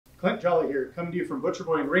Clint Jolly here, coming to you from Butcher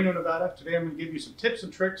Boy in Reno, Nevada. Today I'm going to give you some tips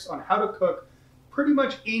and tricks on how to cook pretty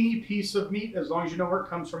much any piece of meat as long as you know where it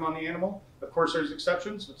comes from on the animal. Of course there's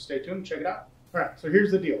exceptions, but stay tuned and check it out. Alright, so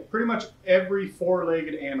here's the deal. Pretty much every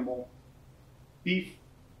four-legged animal, beef,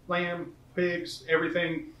 lamb, pigs,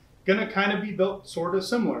 everything, gonna kind of be built sort of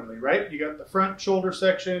similarly, right? You got the front shoulder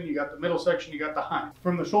section, you got the middle section, you got the hind.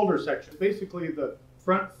 From the shoulder section, basically the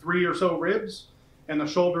front 3 or so ribs, and the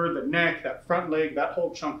shoulder, the neck, that front leg, that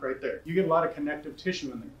whole chunk right there. You get a lot of connective tissue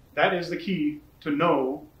in there. That is the key to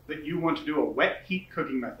know that you want to do a wet heat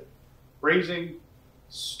cooking method. Braising,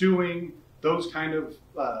 stewing, those kind of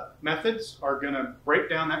methods are gonna break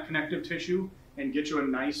down that connective tissue and get you a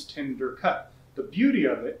nice tender cut. The beauty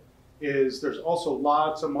of it is there's also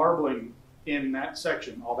lots of marbling in that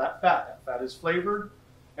section, all that fat. That fat is flavored.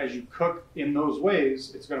 As you cook in those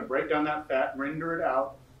ways, it's gonna break down that fat, render it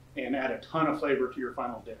out, and add a ton of flavor to your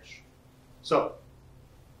final dish. So,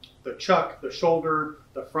 the chuck, the shoulder,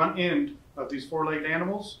 the front end of these four-legged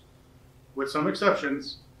animals, with some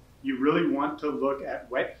exceptions, you really want to look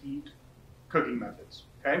at wet heat cooking methods,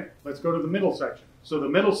 okay? Let's go to the middle section. So the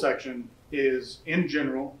middle section is, in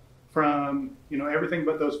general, from everything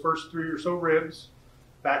but those first 3 or so ribs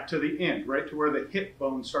back to the end, right to where the hip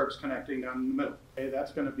bone starts connecting down in the middle. Okay,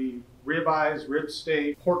 that's going to be rib eyes, rib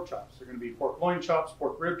steak, pork chops. They're going to be pork loin chops,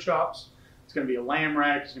 pork rib chops. It's going to be a lamb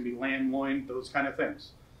rack. It's going to be lamb loin, those kind of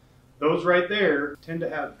things. Those right there tend to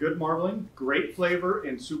have good marbling, great flavor,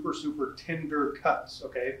 and super, super tender cuts,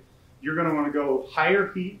 okay? You're going to want to go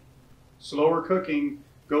higher heat, slower cooking,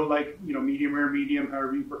 go like, medium rare, medium,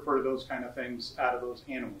 however you prefer those kind of things out of those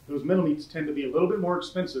animals. Those middle meats tend to be a little bit more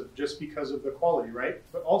expensive just because of the quality, right?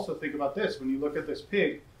 But also think about this, when you look at this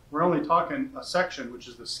pig, we're only talking a section, which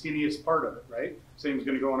is the skinniest part of it, right? Same is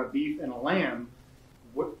gonna go on a beef and a lamb.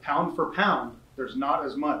 Pound for pound, there's not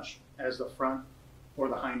as much as the front or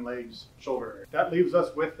the hind legs, shoulder area. That leaves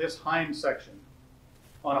us with this hind section.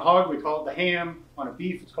 On a hog, we call it the ham. On a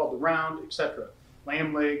beef, it's called the round, etc.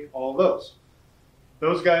 Lamb leg, all those.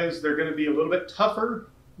 Those guys, they're going to be a little bit tougher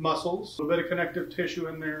muscles, a little bit of connective tissue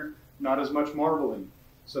in there, not as much marbling.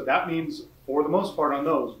 So that means, for the most part on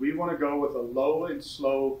those, we want to go with a low and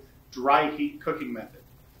slow dry heat cooking method.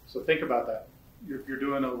 So think about that. If you're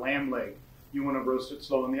doing a lamb leg, you want to roast it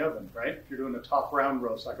slow in the oven, right? If you're doing a top round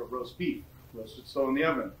roast, like a roast beef, roast it slow in the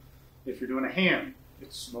oven. If you're doing a ham,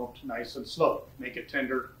 it's smoked nice and slow. Make it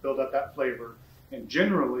tender, build up that flavor. And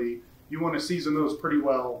generally, you want to season those pretty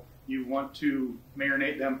well. You want to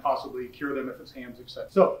marinate them, possibly cure them if it's hams, etc.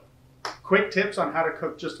 So, quick tips on how to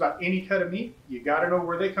cook just about any cut of meat. You got to know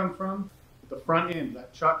where they come from. The front end,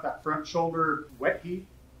 that chuck, that front shoulder, wet heat,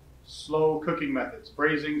 slow cooking methods,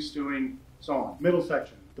 braising, stewing, so on. Middle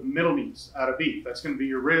section, the middle meats out of beef. That's going to be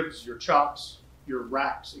your ribs, your chops, your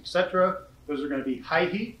racks, etc. Those are going to be high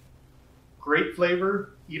heat, great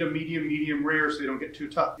flavor. Eat them medium, medium rare so they don't get too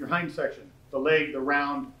tough. Your hind section, the leg, the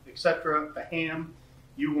round, etc. The ham.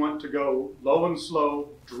 You want to go low and slow,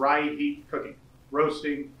 dry heat cooking,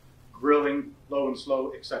 roasting, grilling, low and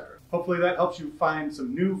slow, etc. Hopefully that helps you find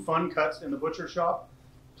some new fun cuts in the butcher shop.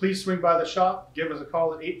 Please swing by the shop, give us a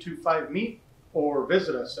call at 825-MEAT, or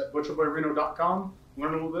visit us at butcherboyreno.com,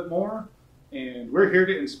 learn a little bit more, and we're here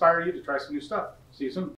to inspire you to try some new stuff. See you soon.